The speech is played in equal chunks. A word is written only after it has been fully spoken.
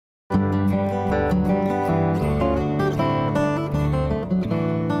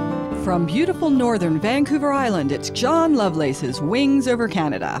From beautiful northern Vancouver Island, it's John Lovelace's Wings Over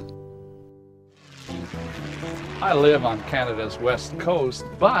Canada. I live on Canada's west coast,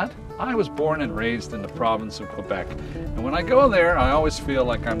 but I was born and raised in the province of Quebec. And when I go there, I always feel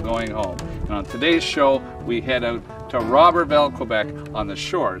like I'm going home. And on today's show, we head out to Roberval, Quebec, on the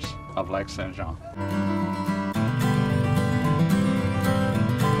shores of Lac Saint Jean.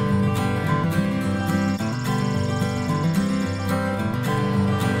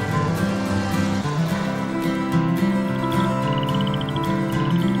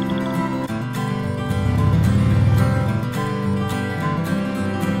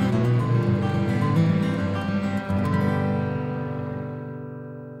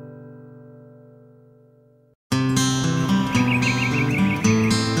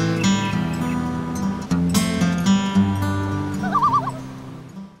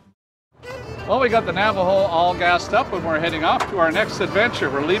 Well, we got the Navajo all gassed up and we're heading off to our next adventure.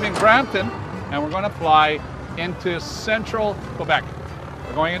 We're leaving Brampton and we're going to fly into central Quebec.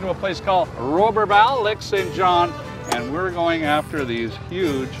 We're going into a place called Roberval, Lac Saint Jean, and we're going after these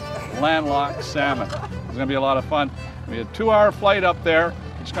huge landlocked salmon. It's going to be a lot of fun. We have a 2-hour flight up there.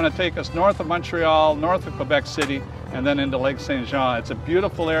 It's going to take us north of Montreal, north of Quebec City, and then into Lac Saint Jean. It's a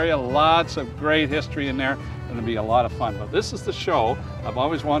beautiful area, lots of great history in there. It's going to be a lot of fun. But this is the show I've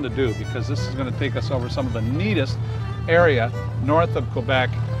always wanted to do because this is going to take us over some of the neatest area north of Quebec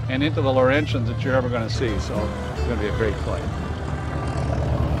and into the Laurentians that you're ever going to see. So it's going to be a great flight.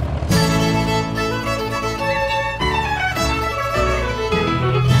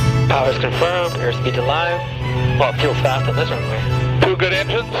 Power's confirmed, airspeed's alive. Well, it feels fast on this runway. 2 good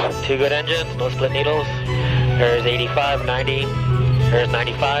engines? 2 good engines, no split needles. There's 85, 90, there's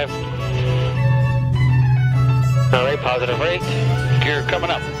 95. All right, positive rate. Gear coming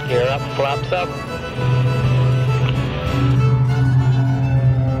up. Gear up, flaps up.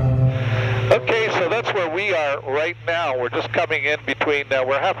 Okay, so that's where we are right now. We're just coming in between,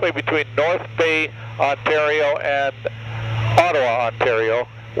 we're halfway between North Bay, Ontario and Ottawa, Ontario,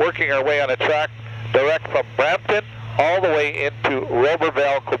 working our way on a track direct from Brampton all the way into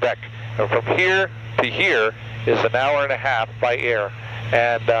Roberval, Quebec. And from here to here is an hour and a half by air.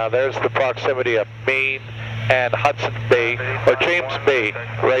 And there's the proximity of Maine and Hudson Bay, or James Bay,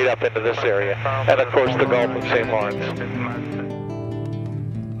 right up into this area. And of course the Gulf of St. Lawrence.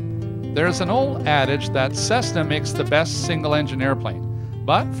 There's an old adage that Cessna makes the best single-engine airplane.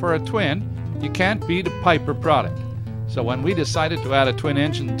 But for a twin, you can't beat a Piper product. So when we decided to add a twin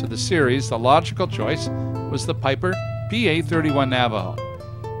engine to the series, the logical choice was the Piper PA-31 Navajo.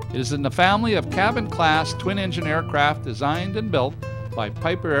 It is in the family of cabin-class twin-engine aircraft designed and built by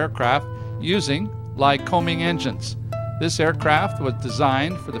Piper Aircraft using Lycoming engines. This aircraft was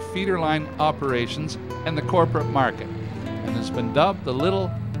designed for the feeder line operations and the corporate market, and has been dubbed the Little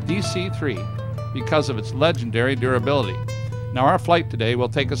DC-3 because of its legendary durability. Now our flight today will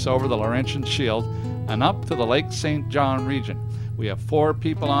take us over the Laurentian Shield and up to the Lac Saint Jean region. We have 4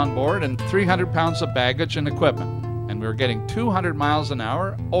 people on board and 300 pounds of baggage and equipment, and we're getting 200 miles an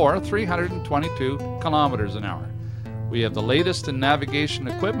hour or 322 kilometers an hour. We have the latest in navigation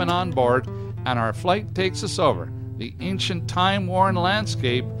equipment on board, and our flight takes us over the ancient time-worn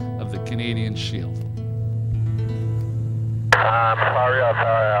landscape of the Canadian Shield. Sorry,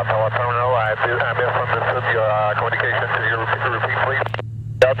 Power Terminal, I misunderstood your communication. Can you repeat, please?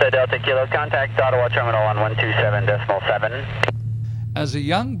 Delta Kilo, contact Ottawa Terminal on 127.7. As a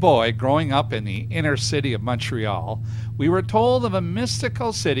young boy growing up in the inner city of Montreal, we were told of a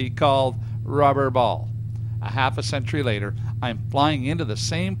mystical city called Roberval. A half a century later, I'm flying into the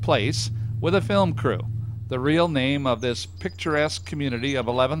same place with a film crew. The real name of this picturesque community of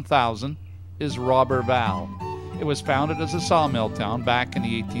 11,000 is Roberval. It was founded as a sawmill town back in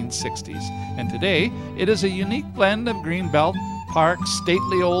the 1860s, and today it is a unique blend of greenbelt, parks,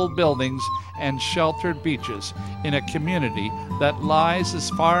 stately old buildings, and sheltered beaches in a community that lies as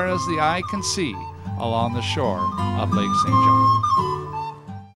far as the eye can see along the shore of Lac Saint Jean.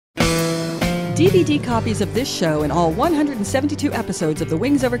 DVD copies of this show and all 172 episodes of the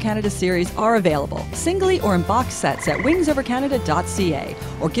Wings Over Canada series are available, singly or in box sets at wingsovercanada.ca,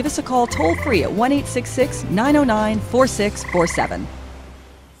 or give us a call toll-free at 1-866-909-4647.